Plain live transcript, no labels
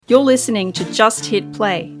You're listening to Just Hit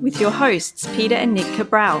Play with your hosts, Peter and Nick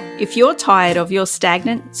Cabral. If you're tired of your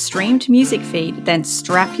stagnant, streamed music feed, then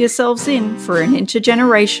strap yourselves in for an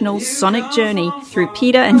intergenerational sonic journey through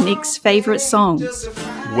Peter and Nick's favourite songs.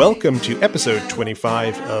 Welcome to episode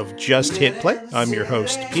 25 of Just Hit Play. I'm your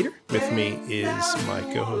host, Peter. With me is my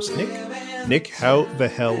co-host, Nick. Nick, how the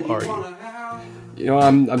hell are you? You know,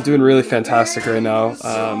 I'm doing really fantastic right now.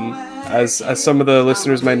 As some of the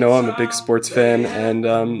listeners might know, I'm a big sports fan, and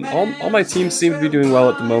all my teams seem to be doing well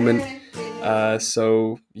at the moment.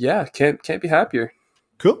 So yeah, can't be happier.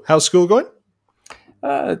 Cool. How's school going?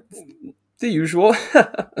 The usual.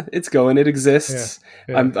 It's going. It exists.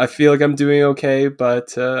 Yeah. I feel like I'm doing okay,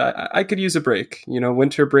 but I could use a break. You know,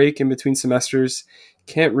 winter break in between semesters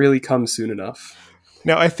can't really come soon enough.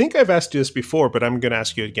 Now, I think I've asked you this before, but I'm going to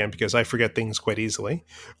ask you again because I forget things quite easily.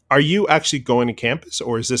 Are you actually going to campus,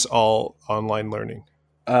 or is this all online learning?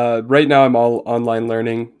 Right now, I'm all online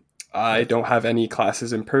learning. I don't have any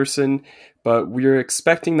classes in person, but we're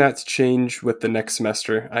expecting that to change with the next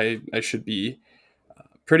semester. I should be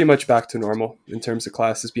pretty much back to normal in terms of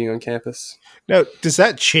classes being on campus. Now, does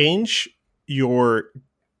that change your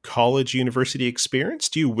college university experience?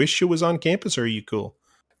 Do you wish it was on campus, or are you cool?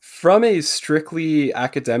 From a strictly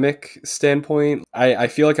academic standpoint, I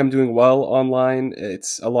feel like I'm doing well online.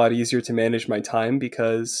 It's a lot easier to manage my time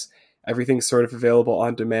because everything's sort of available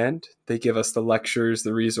on demand. They give us the lectures,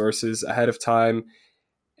 the resources ahead of time,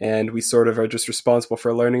 and we sort of are just responsible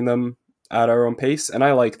for learning them at our own pace, and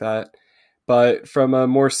I like that. But from a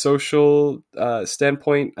more social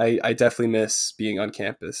standpoint, I definitely miss being on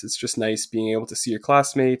campus. It's just nice being able to see your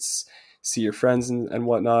classmates, see your friends and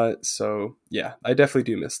whatnot. So yeah, I definitely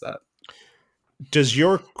do miss that. Does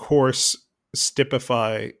your course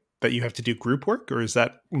stipify that you have to do group work, or is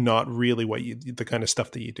that not really the kind of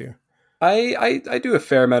stuff that you do? I do a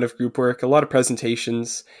fair amount of group work, a lot of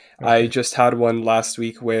presentations. Okay. I just had one last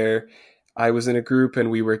week where I was in a group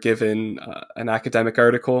and we were given an academic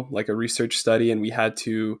article, like a research study, and we had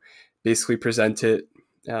to basically present it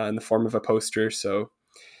in the form of a poster. So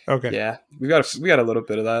okay, yeah, we got a little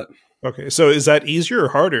bit of that. Okay, so is that easier or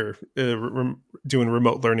harder doing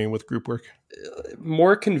remote learning with group work?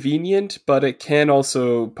 More convenient, but it can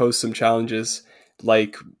also pose some challenges.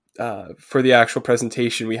 Like for the actual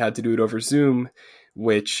presentation, we had to do it over Zoom,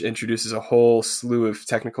 which introduces a whole slew of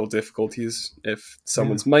technical difficulties. If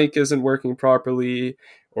someone's mic isn't working properly,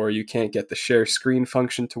 or you can't get the share screen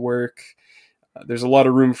function to work, there's a lot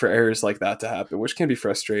of room for errors like that to happen, which can be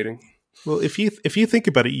frustrating. Well, if you think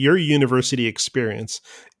about it, your university experience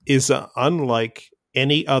is unlike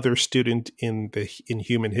any other student in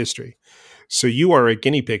human history. So you are a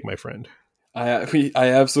guinea pig, my friend. I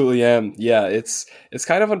absolutely am. Yeah, it's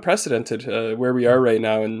kind of unprecedented where we are right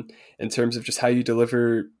now in terms of just how you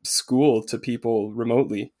deliver school to people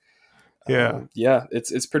remotely. Yeah,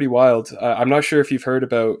 it's pretty wild. I'm not sure if you've heard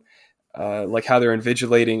about like how they're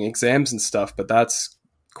invigilating exams and stuff, but that's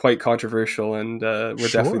quite controversial, and we're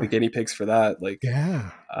definitely the guinea pigs for that. Like,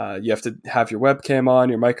 yeah, you have to have your webcam on,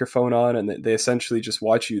 your microphone on, and they essentially just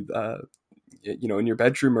watch you, in your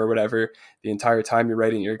bedroom or whatever, the entire time you're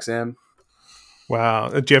writing your exam. Wow.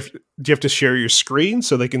 Do you have to share your screen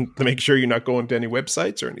so they can make sure you're not going to any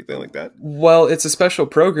websites or anything like that? Well, it's a special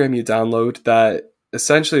program you download that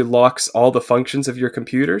essentially locks all the functions of your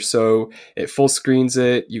computer, so it full screens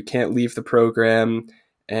it. You can't leave the program,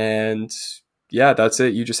 and yeah, that's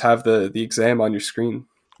it. You just have the exam on your screen.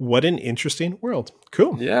 What an interesting world.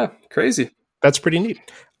 Cool. Yeah, crazy. That's pretty neat.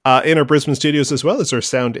 In our Brisbane studios as well is our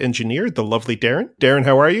sound engineer, the lovely Darren. Darren,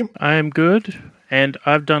 how are you? I'm good, and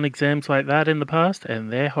I've done exams like that in the past, and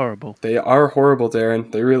they're horrible. They are horrible,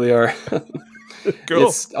 Darren. They really are.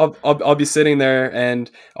 Cool. I'll be sitting there, and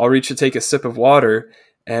I'll reach to take a sip of water,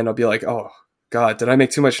 and I'll be like, oh, God, did I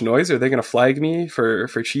make too much noise? Are they going to flag me for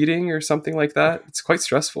cheating or something like that? It's quite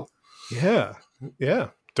stressful. Yeah.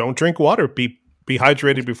 Don't drink water. Be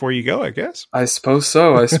hydrated before you go, I guess. I suppose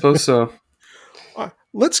so.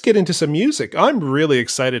 Let's get into some music. I'm really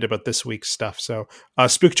excited about this week's stuff. So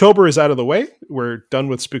Spooktober is out of the way. We're done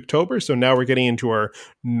with Spooktober. So now we're getting into our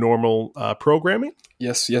normal programming.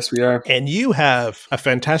 Yes, we are. And you have a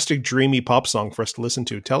fantastic dreamy pop song for us to listen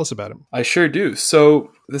to. Tell us about him. I sure do.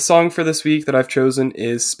 So the song for this week that I've chosen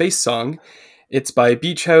is Space Song. It's by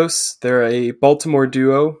Beach House. They're a Baltimore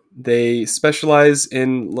duo. They specialize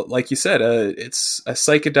in, like you said, it's a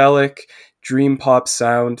psychedelic dream pop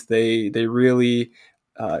sound. They really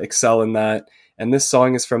excel in that. And this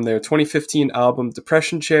song is from their 2015 album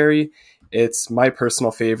Depression Cherry. It's my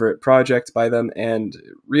personal favorite project by them, and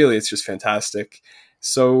really it's just fantastic.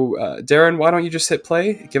 So Darren, why don't you just hit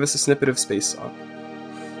play? Give us a snippet of Space Song.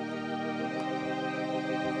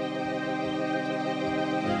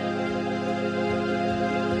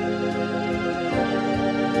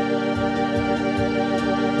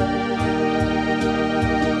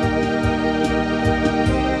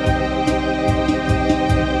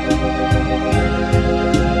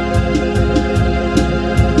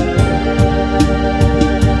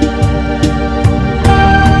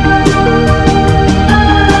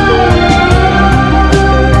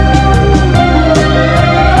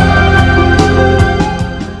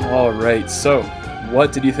 right, so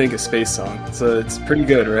what did you think of Space Song? So it's pretty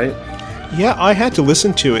good, right? Yeah, I had to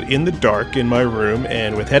listen to it in the dark in my room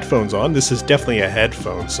and with headphones on. This is definitely a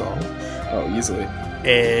headphone song. Oh, easily.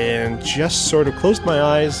 And just sort of closed my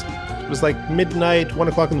eyes. It was like midnight, 1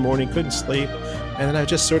 o'clock in the morning, couldn't sleep. And then I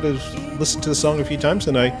just sort of listened to the song a few times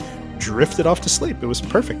and I drifted off to sleep. It was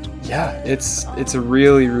perfect. Yeah, it's a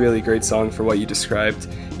really, really great song for what you described.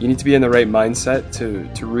 You need to be in the right mindset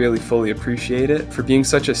to really fully appreciate it. For being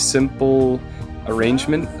such a simple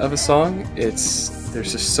arrangement of a song,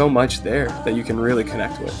 there's just so much there that you can really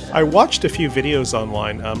connect with. I watched a few videos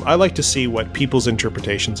online. I like to see what people's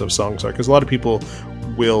interpretations of songs are, because a lot of people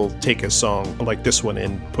will take a song like this one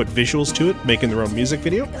and put visuals to it, making their own music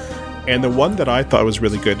video. And the one that I thought was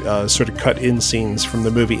really good sort of cut in scenes from the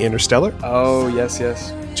movie Interstellar. Oh, yes.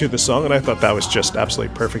 To the song, and I thought that was just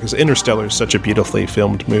absolutely perfect, because Interstellar is such a beautifully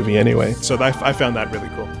filmed movie anyway. So I found that really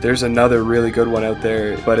cool. There's another really good one out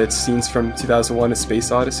there, but it's scenes from 2001: A Space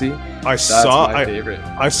Odyssey. That's my favorite.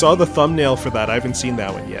 I saw the thumbnail for that. I haven't seen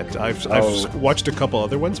that one yet. I've watched a couple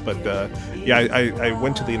other ones, but I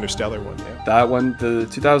went to the Interstellar one. Yeah. That one, the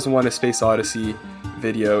 2001: A Space Odyssey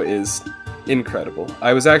video is incredible.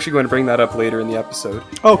 I was actually going to bring that up later in the episode.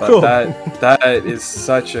 Oh, cool. That is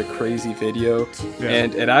such a crazy video. Yeah.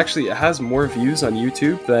 And it has more views on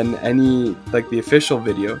YouTube than any, like, the official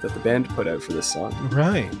video that the band put out for this song.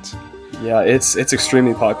 Right. Yeah, it's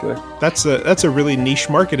extremely popular. That's a really niche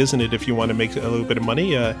market, isn't it? If you want to make a little bit of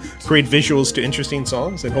money, create visuals to interesting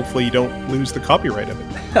songs, and hopefully you don't lose the copyright of it.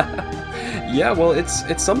 Yeah, well,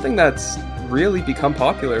 it's something that's really become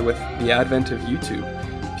popular with the advent of YouTube.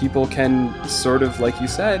 People can sort of, like you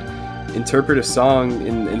said, interpret a song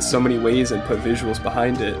in so many ways and put visuals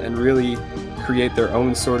behind it and really create their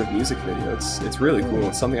own sort of music video. It's really cool.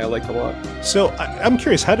 It's something I like a lot. So I'm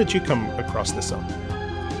curious, how did you come across this song?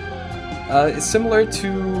 It's similar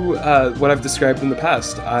to what I've described in the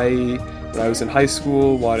past. When I was in high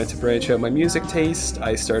school, wanted to branch out my music taste.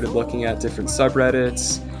 I started looking at different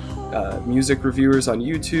subreddits, music reviewers on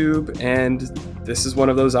YouTube, and this is one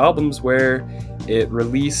of those albums where it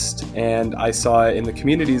released, and I saw it in the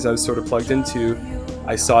communities I was sort of plugged into.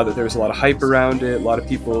 I saw that there was a lot of hype around it, a lot of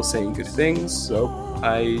people saying good things, so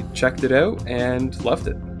I checked it out and loved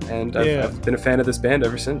it. And I've been a fan of this band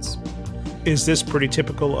ever since. Is this pretty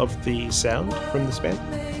typical of the sound from this band?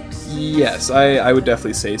 Yes, I would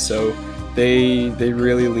definitely say so. They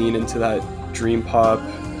really lean into that dream pop,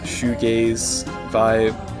 shoegaze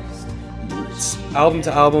vibe. Album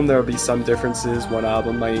to album, there will be some differences. One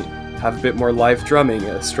album might have a bit more live drumming,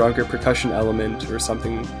 a stronger percussion element or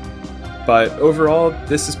something. But overall,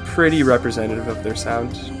 this is pretty representative of their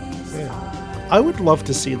sound. Yeah. I would love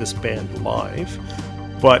to see this band live,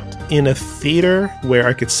 but in a theater where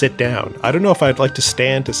I could sit down. I don't know if I'd like to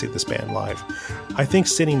stand to see this band live. I think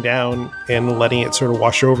sitting down and letting it sort of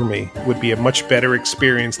wash over me would be a much better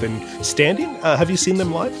experience than standing. Have you seen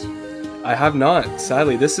them live? I have not,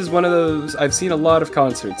 sadly. This is one of those, I've seen a lot of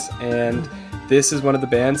concerts, and this is one of the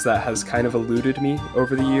bands that has kind of eluded me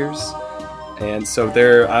over the years. And so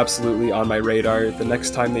they're absolutely on my radar. The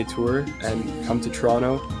next time they tour and come to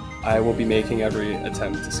Toronto, I will be making every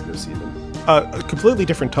attempt to go see them. A completely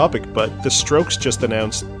different topic, but the Strokes just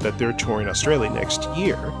announced that they're touring Australia next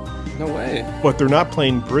year. No way. But they're not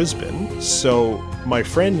playing Brisbane, so my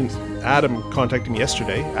friend Adam contacted me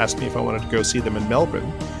yesterday, asked me if I wanted to go see them in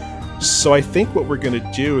Melbourne. So I think what we're going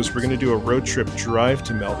to do is we're going to do a road trip drive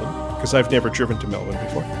to Melbourne, because I've never driven to Melbourne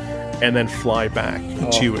before, and then fly back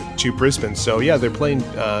to Brisbane. So yeah, they're playing,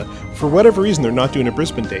 for whatever reason, they're not doing a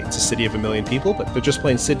Brisbane date. It's a city of 1 million people, but they're just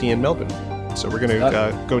playing Sydney and Melbourne. So we're going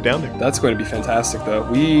to go down there. That's going to be fantastic, though.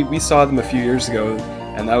 We saw them a few years ago,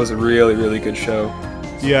 and that was a really, really good show.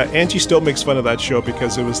 Yeah, Angie still makes fun of that show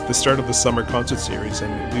because it was the start of the summer concert series,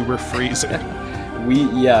 and we were freezing.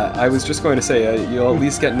 I was just going to say, you'll at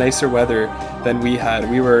least get nicer weather than we had.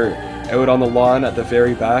 We were out on the lawn at the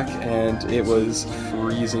very back, and it was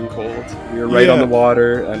freezing cold. We were right on the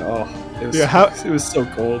water, and it was so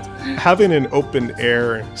cold. Having an open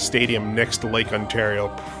air stadium next to Lake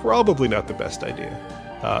Ontario, probably not the best idea.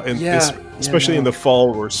 Especially in the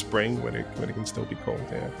fall or spring when it can still be cold.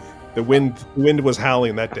 Yeah. The wind was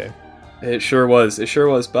howling that day. It sure was,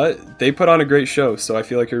 but they put on a great show, so I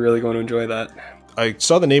feel like you're really going to enjoy that. I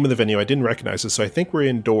saw the name of the venue, I didn't recognize it, so I think we're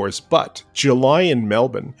indoors, but July in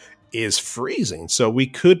Melbourne is freezing, so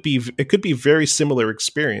it could be a very similar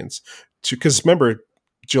experience, because remember,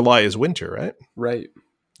 July is winter, right? Right.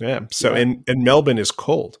 Yeah. So, Yeah. and Melbourne is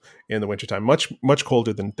cold in the wintertime, much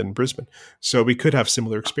colder than Brisbane. So we could have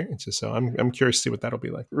similar experiences. So I'm curious to see what that'll be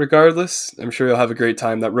like. Regardless, I'm sure you'll have a great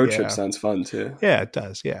time. That road Yeah. trip sounds fun too. Yeah, it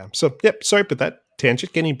does. Yeah. So, yep. Sorry about that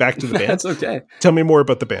tangent. Getting back to the band. That's okay. Tell me more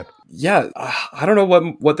about the band. Yeah, I don't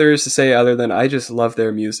know what there is to say other than I just love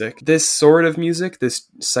their music. This sort of music, this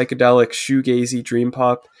psychedelic, shoegazy dream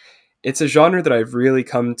pop, it's a genre that I've really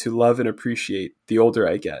come to love and appreciate the older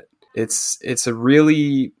I get. It's a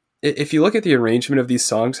really, if you look at the arrangement of these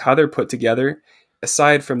songs, how they're put together,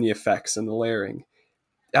 aside from the effects and the layering,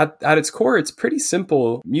 at its core, it's pretty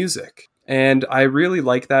simple music. And I really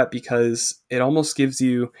like that because it almost gives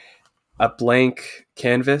you a blank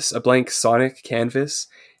canvas, a blank sonic canvas,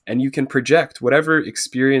 and you can project whatever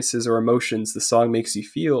experiences or emotions the song makes you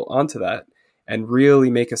feel onto that and really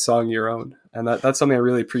make a song your own. And that's something I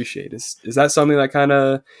really appreciate. Is that something that kind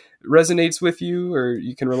of resonates with you or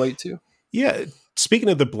you can relate to? Yeah. Speaking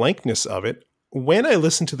of the blankness of it, when I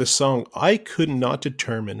listened to the song, I could not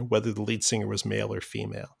determine whether the lead singer was male or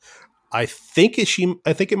female. I think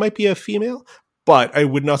it might be a female, but it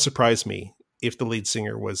would not surprise me if the lead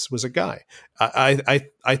singer was a guy.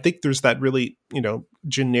 I think there's that really,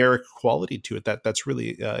 generic quality to it that's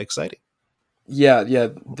really exciting. Yeah.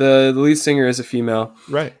 The lead singer is a female,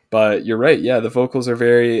 right? But you're right. Yeah, the vocals are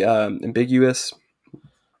very ambiguous,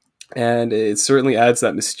 and it certainly adds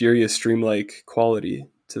that mysterious, dreamlike quality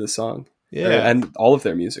to the song. Yeah, and all of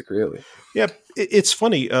their music, really. Yeah, it's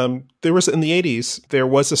funny. There was in the 80s, there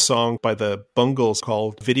was a song by the Bungles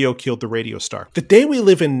called "Video Killed the Radio Star." The day we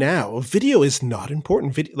live in now, video is not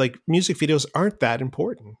important. Music videos aren't that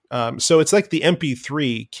important. So it's like the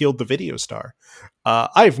MP3 killed the video star.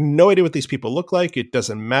 I have no idea what these people look like. It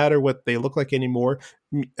doesn't matter what they look like anymore.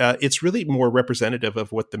 It's really more representative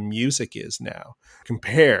of what the music is now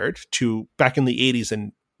compared to back in the 80s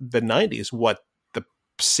and the 90s, what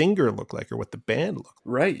singer look like or what the band look like.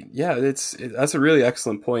 Right. Yeah, that's a really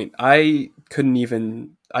excellent point. I can't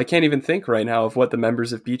even think right now of what the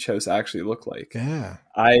members of Beach House actually look like. Yeah.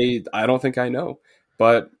 I don't think I know,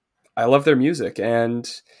 but I love their music, and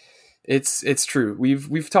it's true.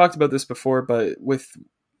 We've talked about this before, but with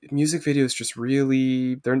music videos, just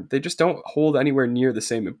really they just don't hold anywhere near the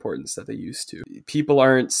same importance that they used to. People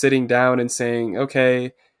aren't sitting down and saying,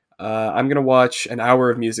 okay, I'm going to watch an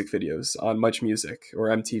hour of music videos on Much Music or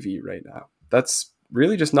MTV right now. That's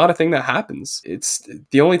really just not a thing that happens. It's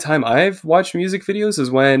the only time I've watched music videos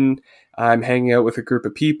is when I'm hanging out with a group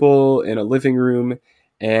of people in a living room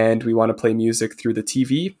and we want to play music through the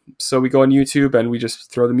TV. So we go on YouTube and we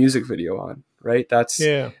just throw the music video on, right? That's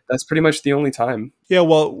pretty much the only time. Yeah,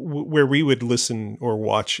 well, where we would listen or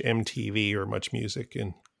watch MTV or Much Music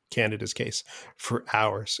in Canada's case for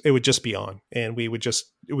hours, it would just be on, and we would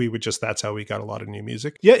just that's how we got a lot of new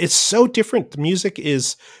music. Yeah, it's so different. The music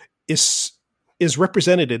is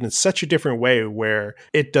represented in such a different way where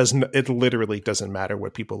it literally doesn't matter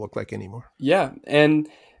what people look like anymore. Yeah, and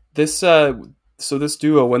this this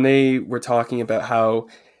duo, when they were talking about how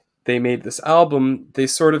they made this album, they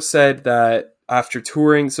sort of said that after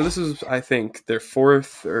touring, so this is, I think, their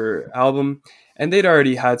fourth album, and they'd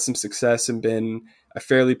already had some success and been a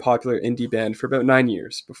fairly popular indie band for about 9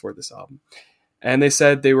 years before this album. And they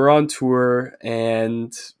said they were on tour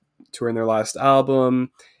and touring their last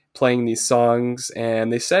album, playing these songs,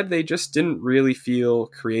 and they said they just didn't really feel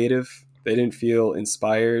creative. They didn't feel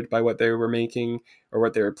inspired by what they were making or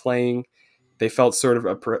what they were playing. They felt sort of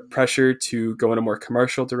a pressure to go in a more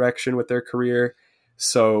commercial direction with their career.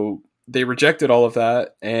 So they rejected all of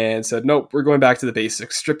that and said, nope, we're going back to the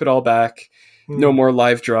basics, strip it all back. No more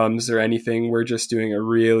live drums or anything. We're just doing a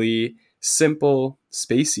really simple,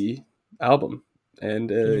 spacey album. And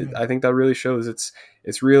I think that really shows.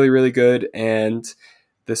 It's really, really good. And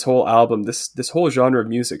this whole album, this whole genre of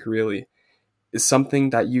music really is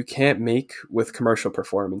something that you can't make with commercial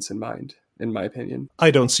performance in mind, in my opinion. I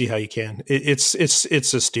don't see how you can. It's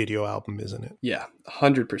a studio album, isn't it? Yeah,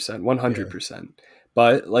 100%, 100%. Yeah.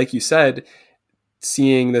 But like you said,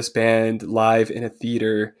 seeing this band live in a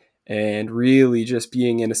theater and really just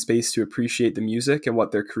being in a space to appreciate the music and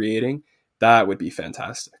what they're creating, that would be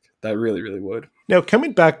fantastic. That really, really would. Now,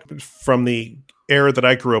 coming back from the era that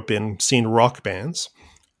I grew up in, seeing rock bands,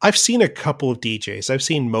 I've seen a couple of DJs. I've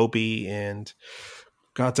seen Moby and,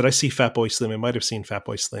 God, did I see Fatboy Slim? I might have seen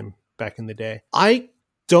Fatboy Slim back in the day. I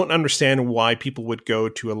don't understand why people would go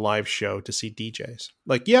to a live show to see DJs.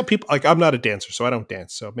 Like, yeah, people, like, I'm not a dancer, so I don't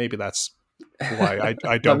dance. So maybe that's why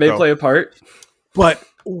I don't that may go. Play a part. But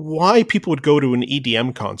why people would go to an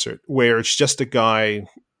EDM concert where it's just a guy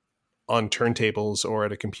on turntables or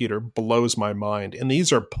at a computer blows my mind. And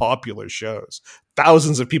these are popular shows.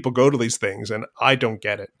 Thousands of people go to these things, and I don't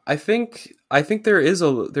get it. I think there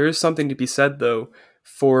is something to be said though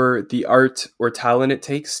for the art or talent it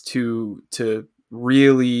takes to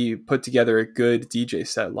really put together a good DJ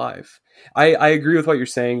set live. I agree with what you're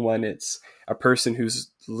saying when it's a person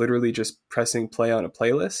who's literally just pressing play on a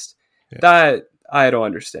playlist. Yeah. That I don't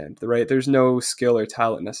understand, right? There's no skill or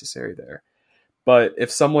talent necessary there. But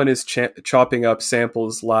if someone is chopping up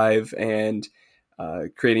samples live and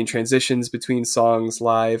creating transitions between songs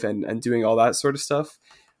live and doing all that sort of stuff,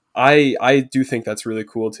 I do think that's really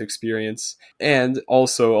cool to experience. And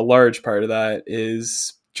also a large part of that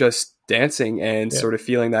is just dancing and sort of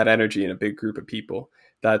feeling that energy in a big group of people.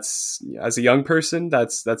 That's, as a young person,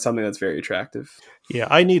 that's something that's very attractive. Yeah,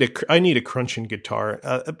 I need a crunching guitar.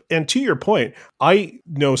 And to your point, I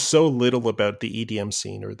know so little about the EDM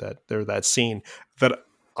scene or that scene that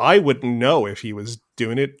I wouldn't know if he was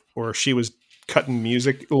doing it or if she was cutting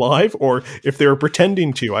music live or if they were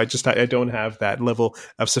pretending to. I don't have that level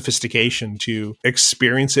of sophistication to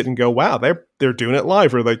experience it and go, wow, they're doing it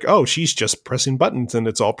live, or like, oh, she's just pressing buttons and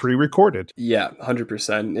it's all pre-recorded. Yeah,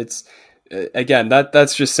 100%. It's again,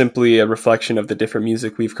 that's just simply a reflection of the different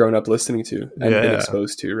music we've grown up listening to and been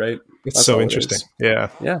exposed to, right? It's so interesting. Yeah.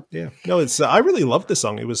 No, it's I really loved the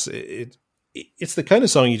song. It's the kind of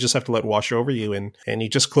song you just have to let wash over you, and you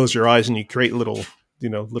just close your eyes and you create little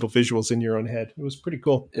visuals in your own head. It was pretty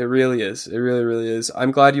cool. It really is. It really, really is.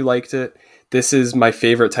 I'm glad you liked it. This is my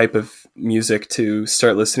favorite type of music to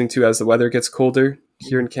start listening to as the weather gets colder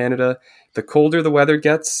here in Canada. The colder the weather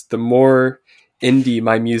gets, the more indie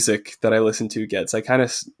my music that I listen to gets. I kind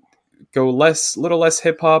of go little less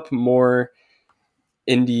hip hop, more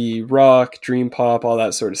indie rock, dream pop, all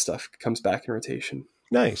that sort of stuff comes back in rotation.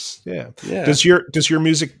 Nice. Yeah. Does your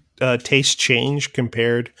music taste change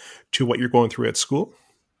compared to what you're going through at school?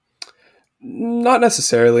 Not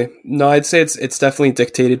necessarily. No, I'd say it's definitely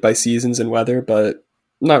dictated by seasons and weather, but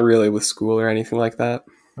not really with school or anything like that.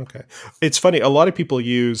 Okay. It's funny. A lot of people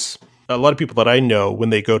that I know, when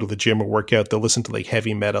they go to the gym or work out, they'll listen to like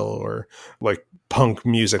heavy metal or like punk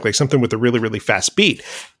music, like something with a really, really fast beat.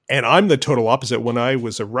 And I'm the total opposite. When I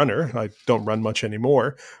was a runner, I don't run much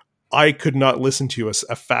anymore, I could not listen to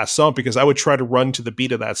a fast song because I would try to run to the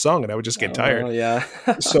beat of that song and I would just get tired. Yeah.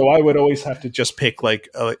 So I would always have to just pick like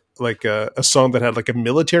a song that had like a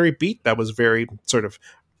military beat that was very sort of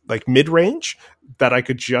like mid-range that I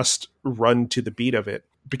could just run to the beat of it.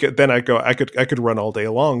 Because then I could run all day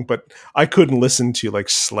long, but I couldn't listen to like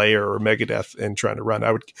Slayer or Megadeth and trying to run.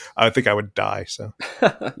 I think I would die. So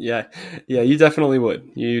yeah, you definitely would.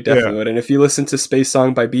 You definitely would. And if you listen to Space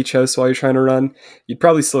Song by Beach House while you're trying to run, you'd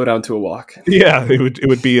probably slow down to a walk. Yeah,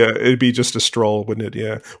 it'd be just a stroll, wouldn't it?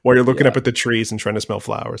 Yeah, while you're looking up at the trees and trying to smell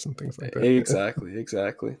flowers and things like that.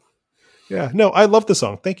 Exactly. Yeah, no, I love the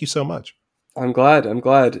song. Thank you so much. I'm glad.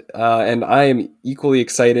 And I am equally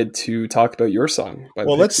excited to talk about your song by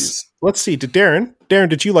the Pixies. Let's see. Darren,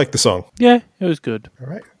 did you like the song? Yeah, it was good. All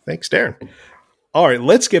right. Thanks, Darren. All right,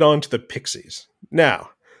 let's get on to the Pixies. Now,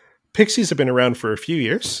 Pixies have been around for a few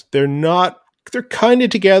years. They're kind of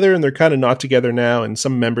together and they're kind of not together now, and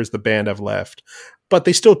some members of the band have left, but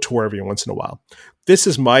they still tour every once in a while. This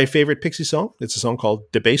is my favorite Pixie song. It's a song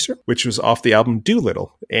called Debaser, which was off the album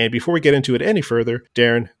Doolittle. And before we get into it any further,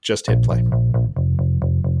 Darren, just hit play.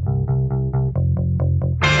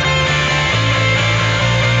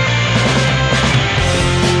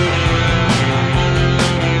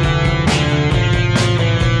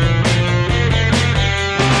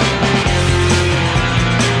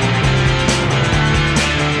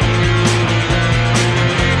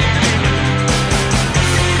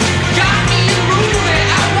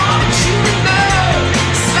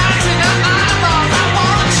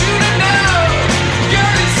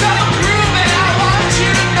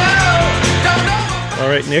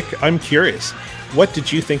 Nick, I'm curious. What did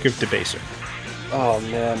you think of Debaser? Oh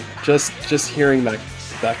man, just hearing that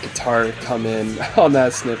guitar come in on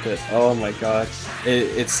that snippet. Oh my god,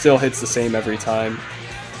 it still hits the same every time.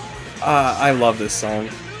 I love this song.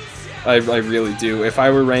 I really do. If I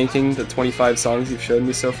were ranking the 25 songs you've showed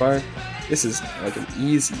me so far, this is like an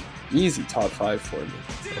easy top 5 for me.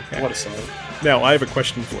 Okay. What a song. Now I have a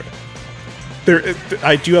question for you.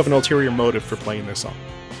 I do have an ulterior motive for playing this song.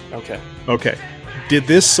 Okay. Did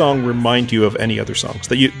this song remind you of any other songs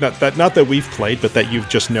that you not that we've played, but that you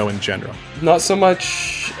just know in general? Not so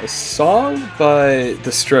much a song, but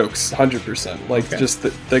the Strokes, 100%. Like just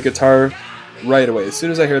the guitar right away. As soon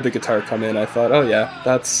as I heard the guitar come in, I thought, oh yeah,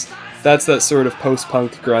 that's that sort of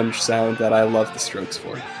post-punk grunge sound that I love the Strokes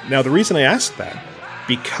for. Now the reason I asked that,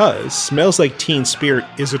 because Smells Like Teen Spirit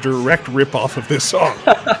is a direct ripoff of this song.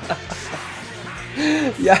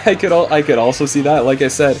 Yeah, I could also see that. Like I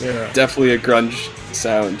said, Yeah. definitely a grunge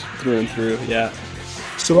sound through and through. Yeah.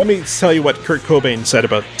 So let me tell you what Kurt Cobain said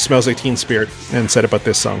about Smells Like Teen Spirit and said about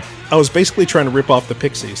this song. I was basically trying to rip off the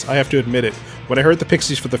Pixies. I have to admit it. When I heard the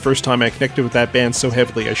Pixies for the first time, I connected with that band so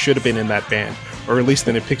heavily I should have been in that band, or at least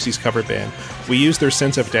in a Pixies cover band. We used their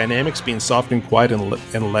sense of dynamics, being soft and quiet and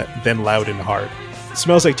then loud and hard.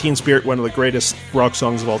 Smells Like Teen Spirit, one of the greatest rock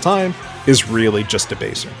songs of all time, is really just a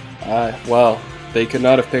baser. Well, they could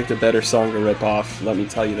not have picked a better song to rip off, let me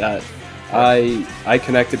tell you that. I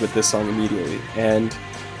connected with this song immediately, and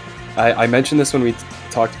I mentioned this when we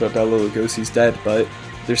talked about Bela Lugosi's Dead, but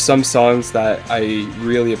there's some songs that I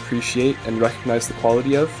really appreciate and recognize the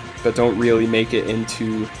quality of, but don't really make it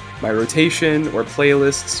into my rotation or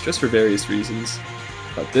playlists, just for various reasons.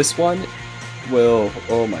 But this one will,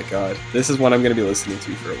 oh my god, this is one I'm going to be listening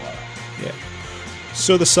to for a while. Yeah.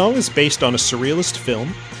 So the song is based on a surrealist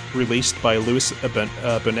film released by Luis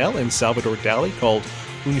Buñuel and Salvador Dali called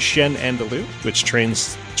Un Chien Andalou, which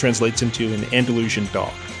translates into an Andalusian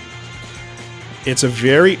dog. It's a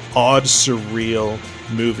very odd, surreal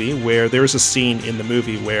movie where there's a scene in the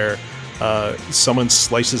movie where someone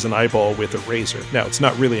slices an eyeball with a razor. Now, it's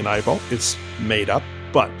not really an eyeball, it's made up,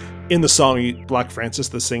 but in the song, Black Francis,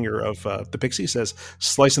 the singer of the Pixies, says,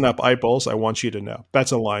 "Slicing up eyeballs, I want you to know."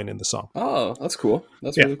 That's a line in the song. Oh, that's cool.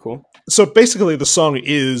 That's really cool. So basically, the song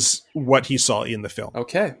is what he saw in the film.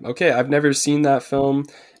 Okay. I've never seen that film,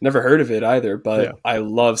 never heard of it either, but I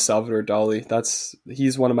love Salvador Dali.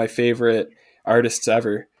 He's one of my favorite artists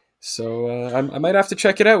ever. So I might have to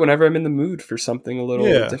check it out whenever I'm in the mood for something a little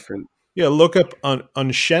different. Yeah, look up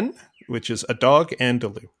Un Chien, which is a dog,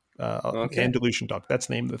 Andalou. Andalusian dog. That's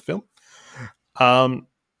the name of the film.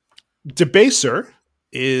 Debaser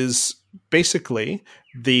is basically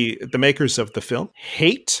the makers of the film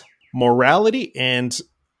hate morality and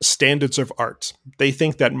standards of art. They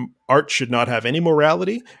think that art should not have any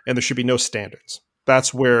morality and there should be no standards.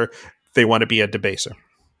 That's where they want to be a debaser.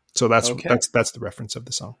 So that's the reference of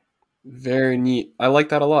the song. Very neat. I like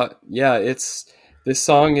that a lot. Yeah, this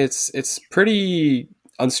song. It's pretty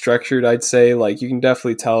unstructured, I'd say. Like, you can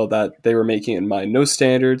definitely tell that they were making it in mind. No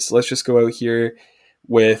standards. Let's just go out here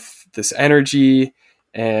with this energy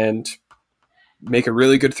and make a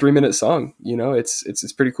really good 3-minute song. You know, it's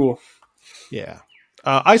pretty cool. Yeah.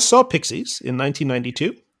 I saw Pixies in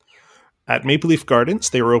 1992 at Maple Leaf Gardens.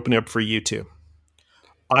 They were opening up for U2.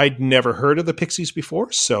 I'd never heard of the Pixies before,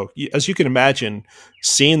 so as you can imagine,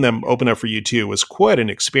 seeing them open up for U2 was quite an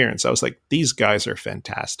experience. I was like, these guys are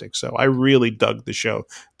fantastic. So I really dug the show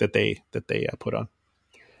that they put on.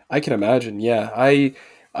 I can imagine, yeah.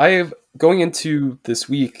 I going into this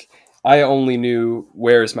week, I only knew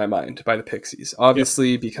 "Where's My Mind" by the Pixies,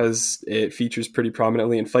 obviously because it features pretty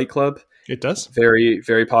prominently in Fight Club. It does. Very,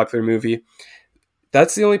 very popular movie.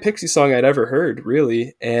 That's the only Pixie song I'd ever heard,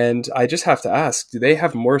 really. And I just have to ask, do they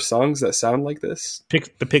have more songs that sound like this?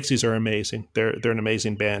 The Pixies are amazing. They're an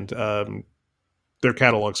amazing band. Their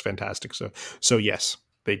catalog's fantastic. So yes,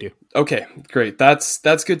 they do. Okay, great.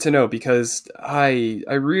 That's good to know, because I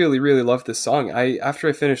really, really love this song. After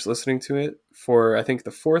I finished listening to it for, I think,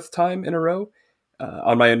 the 4th time in a row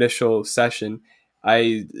on my initial session,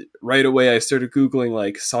 right away I started Googling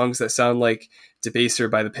like songs that sound like Debaser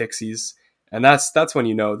by the Pixies. And that's when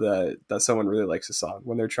you know that someone really likes a song,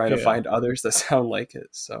 when they're trying to find others that sound like it.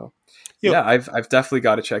 So, I've definitely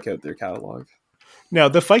got to check out their catalog. Now,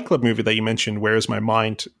 the Fight Club movie that you mentioned, "Where's My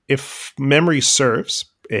Mind," if memory serves,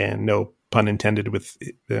 and no pun intended with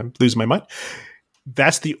 "Lose My Mind,"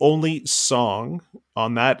 that's the only song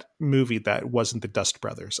on that movie that wasn't the Dust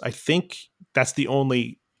Brothers. I think that's the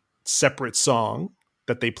only separate song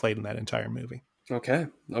that they played in that entire movie. Okay.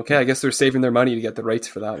 I guess they're saving their money to get the rights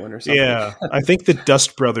for that one or something. Yeah, I think the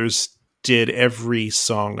Dust Brothers did every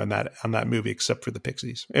song on that movie except for the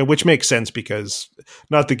Pixies, and which makes sense because,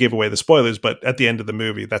 not to give away the spoilers, but at the end of the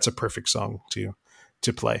movie, that's a perfect song to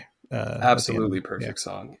play. Absolutely perfect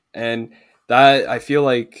song, and that, I feel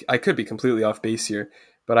like, I could be completely off base here,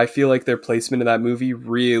 but I feel like their placement in that movie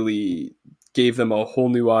really gave them a whole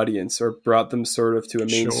new audience, or brought them sort of to a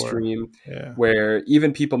mainstream where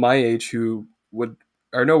even people my age who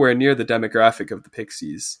are nowhere near the demographic of the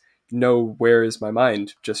Pixies know "Where Is My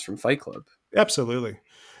Mind" just from Fight Club. Absolutely.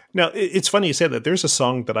 Now, it's funny you say that. There's a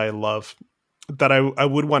song that I love that I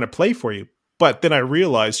would want to play for you, but then I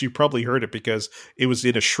realized you probably heard it because it was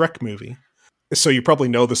in a Shrek movie. So you probably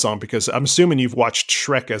know the song because I'm assuming you've watched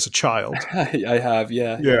Shrek as a child. I have,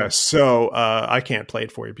 yeah. Yeah, so I can't play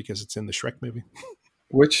it for you because it's in the Shrek movie.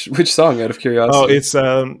 Which song, out of curiosity? Oh, it's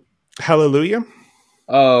Hallelujah.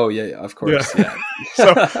 Oh yeah, of course. Yeah.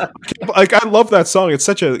 So, like, I love that song. It's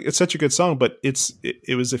such a good song, but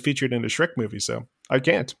it was featured in a Shrek movie, so I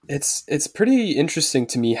can't. It's pretty interesting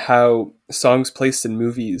to me how songs placed in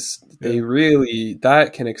movies, they really,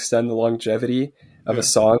 that can extend the longevity of a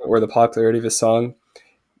song or the popularity of a song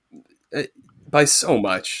by so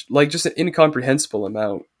much, like just an incomprehensible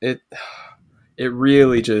amount. It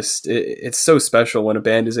really just it's so special when a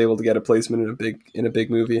band is able to get a placement in a big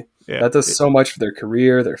movie. Yeah, that does so much for their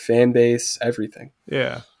career, their fan base, everything.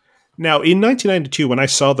 Yeah. Now, in 1992, when I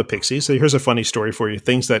saw the Pixies, so here's a funny story for you.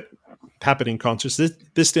 Things that happen in concerts.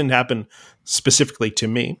 This didn't happen specifically to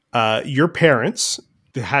me. Your parents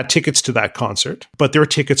had tickets to that concert, but their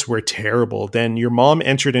tickets were terrible. Then your mom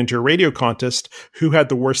entered into a radio contest who had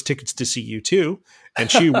the worst tickets to see U2,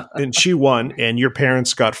 and she won, and your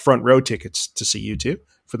parents got front row tickets to see U2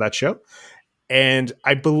 for that show. And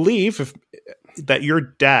I believe that your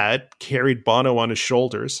dad carried Bono on his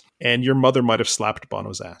shoulders, and your mother might have slapped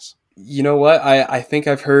Bono's ass. You know what? I think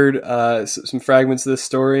I've heard some fragments of this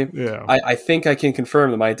story. Yeah. I think I can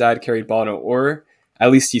confirm that my dad carried Bono, or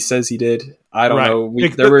at least he says he did. I don't know.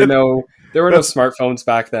 There were no smartphones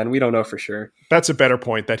back then. We don't know for sure. That's a better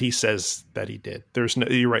point, that he says that he did.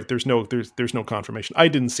 You're right. There's no confirmation. I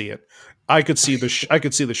didn't see it. I could see the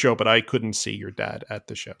show, but I couldn't see your dad at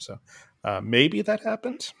the show. So maybe that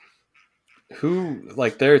happened.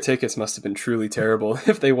 Their tickets must have been truly terrible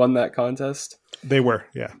if they won that contest. They were.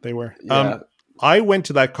 Yeah, they were. Yeah. I went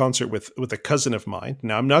to that concert with a cousin of mine.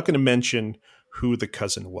 Now, I'm not going to mention who the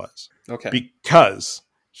cousin was. Okay. Because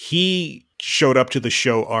he showed up to the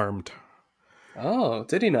show armed. Oh,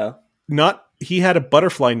 did he now? He had a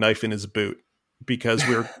butterfly knife in his boot, because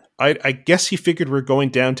I guess he figured we're going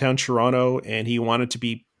downtown Toronto and he wanted to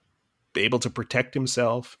be able to protect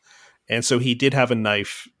himself. And so he did have a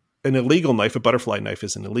knife, an illegal knife. A butterfly knife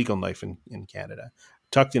is an illegal knife in Canada,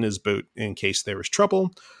 tucked in his boot in case there was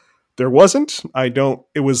trouble. There wasn't.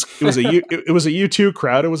 It was a U2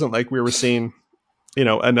 crowd. It wasn't like we were seeing,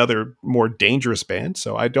 another more dangerous band.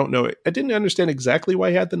 So I don't know. I didn't understand exactly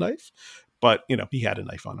why he had the knife, but he had a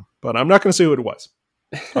knife on him. But I'm not going to say who it was.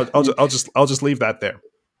 I'll just leave that there.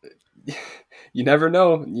 You never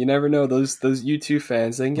know. Those U2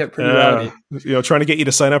 fans, they can get pretty rowdy. Trying to get you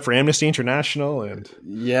to sign up for Amnesty International and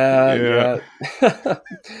yeah.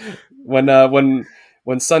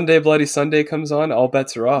 When Sunday Bloody Sunday comes on, all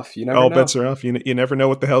bets are off. You never know. All bets are off. You never know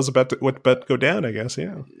what the hell's about to go down, I guess.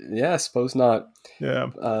 Yeah. Yeah, I suppose not. Yeah.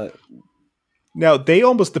 Now,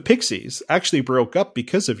 the Pixies actually broke up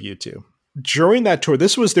because of U2. During that tour,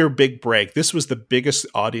 this was their big break. This was the biggest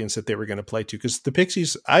audience that they were going to play to, because the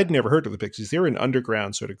Pixies, I'd never heard of the Pixies. They were an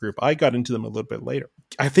underground sort of group. I got into them a little bit later.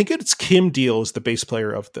 I think it's Kim Deal is the bass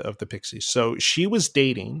player of the Pixies. So she was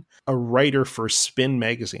dating a writer for Spin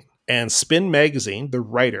Magazine. And Spin Magazine, the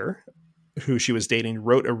writer who she was dating,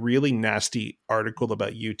 wrote a really nasty article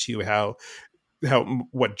about U2, how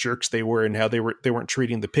what jerks they were and how they weren't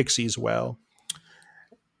treating the Pixies well.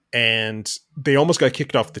 And they almost got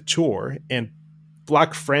kicked off the tour, and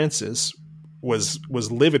Black Francis was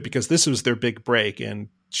livid because this was their big break, and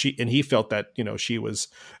he felt that she was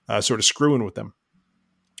sort of screwing with them.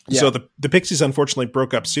 Yeah. So the Pixies unfortunately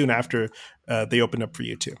broke up soon after they opened up for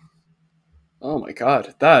U2. Oh my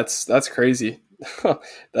God, that's crazy.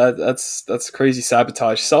 that's crazy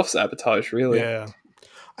sabotage, self-sabotage, really. Yeah,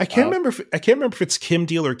 I can't remember if it's Kim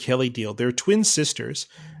Deal or Kelly Deal. They're twin sisters.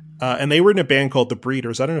 And they were in a band called The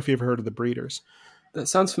Breeders. I don't know if you've ever heard of The Breeders. That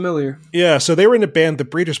sounds familiar. Yeah, so they were in a band, The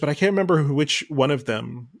Breeders, but I can't remember which one of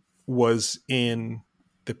them was in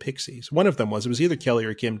the Pixies. One of them was. It was either Kelly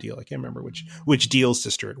or Kim Deal. I can't remember which Deal's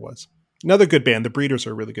sister it was. Another good band. The Breeders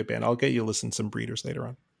are a really good band. I'll get you to listen to some Breeders later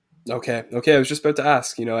on. Okay. I was just about to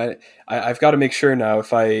ask. I've got to make sure now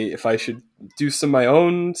if I should do some of my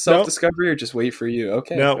own self-discovery or just wait for you.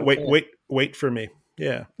 Okay. No, okay. Wait for me.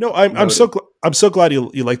 Yeah. No, I'm so glad you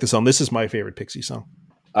like this song. This is my favorite Pixie song.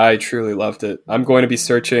 I truly loved it. I'm going to be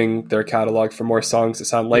searching their catalog for more songs that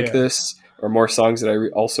sound like this, or more songs that I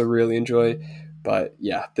also really enjoy. But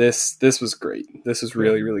yeah, this was great. This was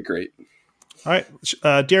really, really great. All right.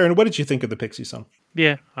 Darren, what did you think of the Pixie song?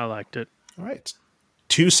 Yeah, I liked it. All right.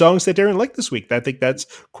 2 songs that Darren liked this week. I think that's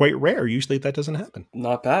quite rare. Usually that doesn't happen.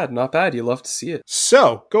 Not bad. You love to see it.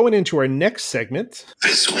 So, going into our next segment.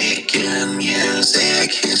 This Week in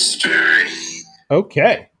Music History.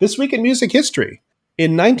 Okay. This Week in Music History.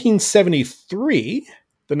 In 1973,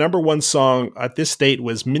 the number 1 song at this date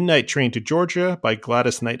was Midnight Train to Georgia by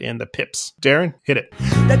Gladys Knight and the Pips. Darren, hit it.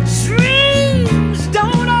 The dreams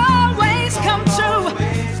don't always come true.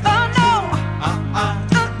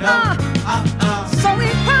 So he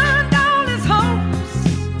climbed all his hopes.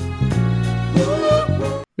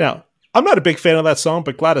 Now, I'm not a big fan of that song,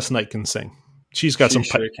 but Gladys Knight can sing. She's got some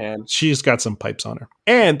She's got some pipes on her.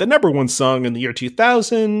 And the number one song in the year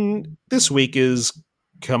 2000 this week is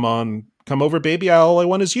Come On, Come Over Baby, All I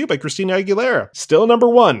Want Is You by Christina Aguilera. Still number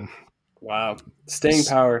one. Wow. Staying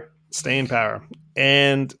power.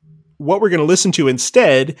 And what we're going to listen to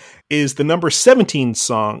instead is the number 17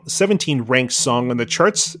 ranked song on the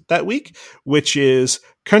charts that week, which is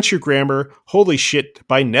Country Grammar, Holy Shit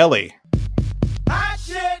by Nelly.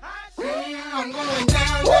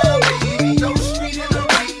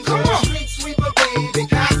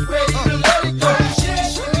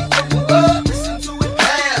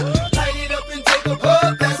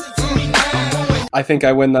 I think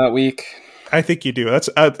I win that week. I think you do. That's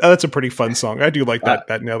a pretty fun song. I do like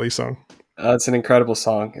that Nelly song. That's an incredible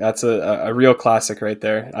song. That's a real classic right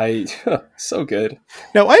there. So good.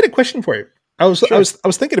 Now, I had a question for you. I was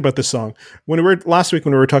thinking about this song last week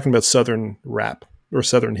when we were talking about Southern rap or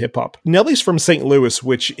Southern hip hop. Nelly's from St. Louis,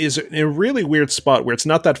 which is a really weird spot where it's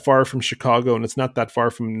not that far from Chicago and it's not that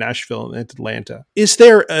far from Nashville and Atlanta. Is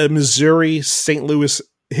there a Missouri, St. Louis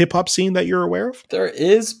hip hop scene that you're aware of? There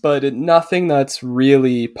is, but nothing that's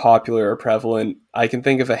really popular or prevalent. I can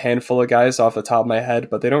think of a handful of guys off the top of my head,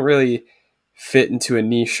 but they don't really fit into a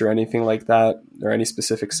niche or anything like that or any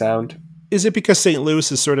specific sound. Is it because St. Louis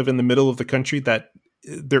is sort of in the middle of the country that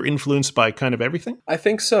they're influenced by kind of everything? I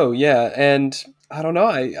think so, yeah. And I don't know.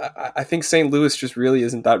 I think St. Louis just really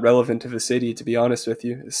isn't that relevant of a city, to be honest with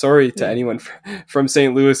you. Sorry to anyone from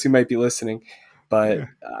St. Louis who might be listening. But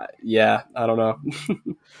I don't know.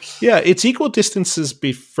 Yeah, it's equal distances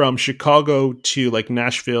from Chicago to like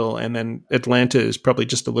Nashville, and then Atlanta is probably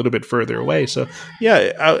just a little bit further away. So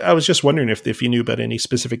yeah, I was just wondering if you knew about any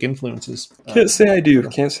specific influences. Can't say I do.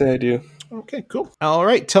 Okay, cool. All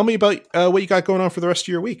right, tell me about what you got going on for the rest of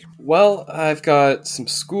your week. Well, I've got some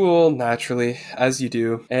school, naturally, as you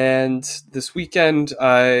do. And this weekend,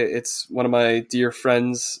 it's one of my dear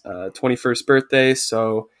friends' 21st birthday,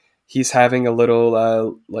 so he's having a little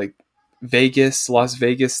Las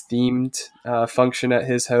Vegas themed function at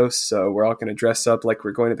his house. So we're all going to dress up like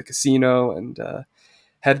we're going to the casino and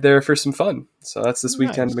head there for some fun. So that's this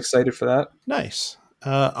weekend. Nice. I'm excited for that. Nice.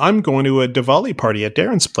 I'm going to a Diwali party at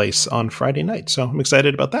Darren's place on Friday night, so I'm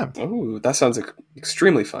excited about that. Oh, that sounds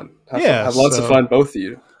extremely fun. Have lots of fun, both of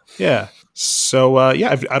you. Yeah. So, I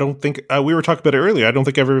don't think we were talking about it earlier. I don't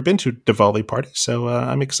think I've ever been to a Diwali party. So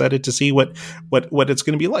I'm excited to see what it's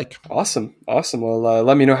going to be like. Awesome. Well,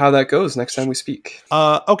 let me know how that goes next time we speak.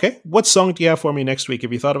 Okay. What song do you have for me next week?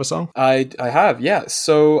 Have you thought of a song? I have, yeah.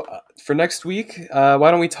 So for next week, why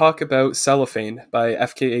don't we talk about Cellophane by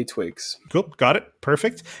FKA Twigs? Cool. Got it.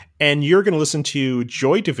 Perfect. And you're going to listen to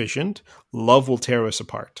Joy Division, Love Will Tear Us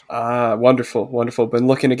Apart. Wonderful. Been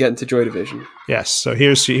looking to get into Joy Division. Yes. So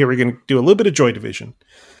here we're going to do a little bit of Joy Division.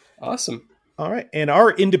 Awesome. All right. And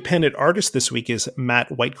our independent artist this week is Matt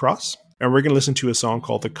Whitecross. And we're going to listen to a song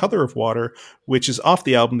called The Color of Water, which is off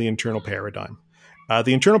the album The Internal Paradigm.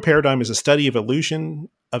 The Internal Paradigm is a study of illusion,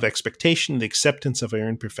 of expectation, and the acceptance of our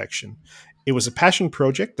imperfection. It was a passion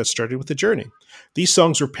project that started with a journey. These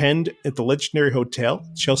songs were penned at the legendary hotel,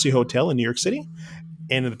 Chelsea Hotel in New York City,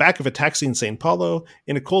 and in the back of a taxi in St. Paulo,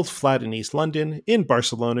 in a cold flat in East London, in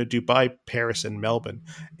Barcelona, Dubai, Paris, and Melbourne,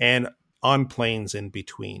 and on planes in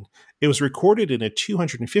between. It was recorded in a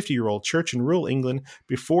 250-year-old church in rural England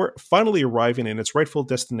before finally arriving in its rightful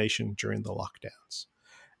destination during the lockdowns.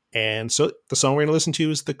 And so the song we're going to listen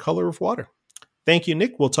to is The Color of Water. Thank you,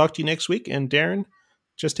 Nick. We'll talk to you next week. And Darren,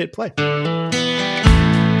 just hit play.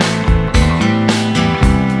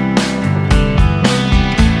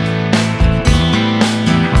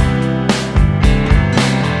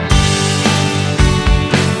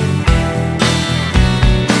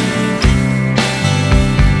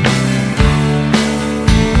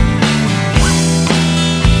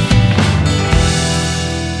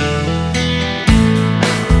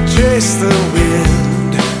 Chase the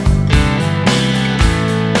wind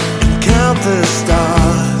and count the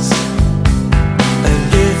stars,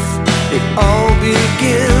 and if it all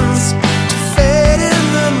begins to fade in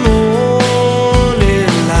the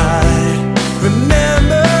morning light,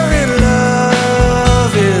 remember in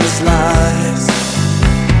love is lies.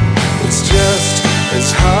 It's just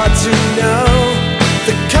as hard to know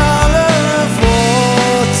the color of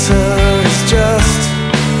water is just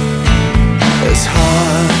as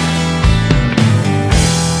hard.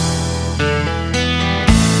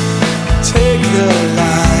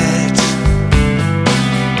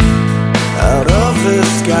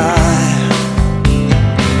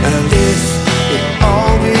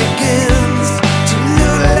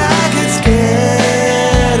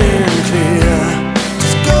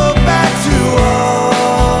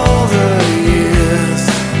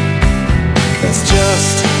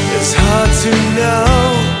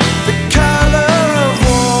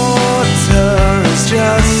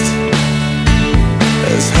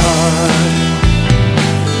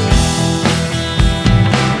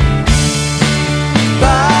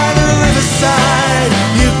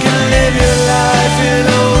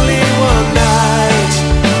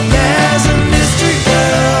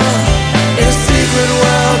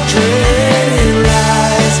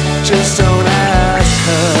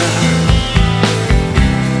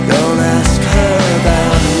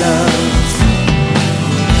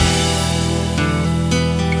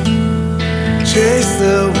 chase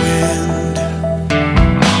the wind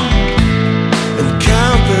and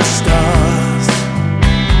count the stars.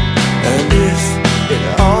 And if it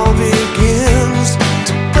all begins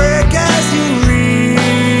to break as you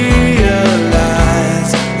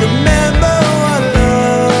realize, remember what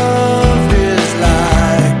love is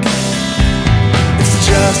like. It's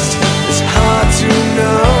just as hard to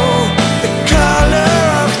know the color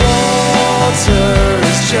of water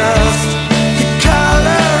is just the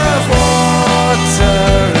color of water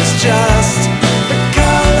is just the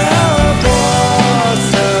color of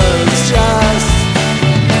water is just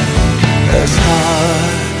as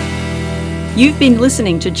hard. You've been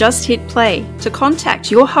listening to Just Hit Play. To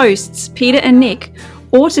contact your hosts, Peter and Nick,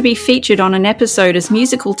 or to be featured on an episode as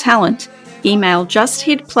musical talent, email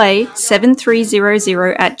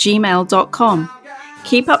justhitplay7300@gmail.com.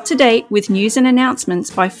 Keep up to date with news and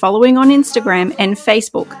announcements by following on Instagram and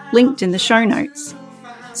Facebook, linked in the show notes.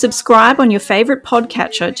 Subscribe on your favourite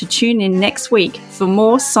podcatcher to tune in next week for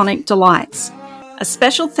more sonic delights. A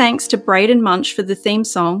special thanks to Braden Munch for the theme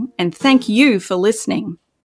song, and thank you for listening.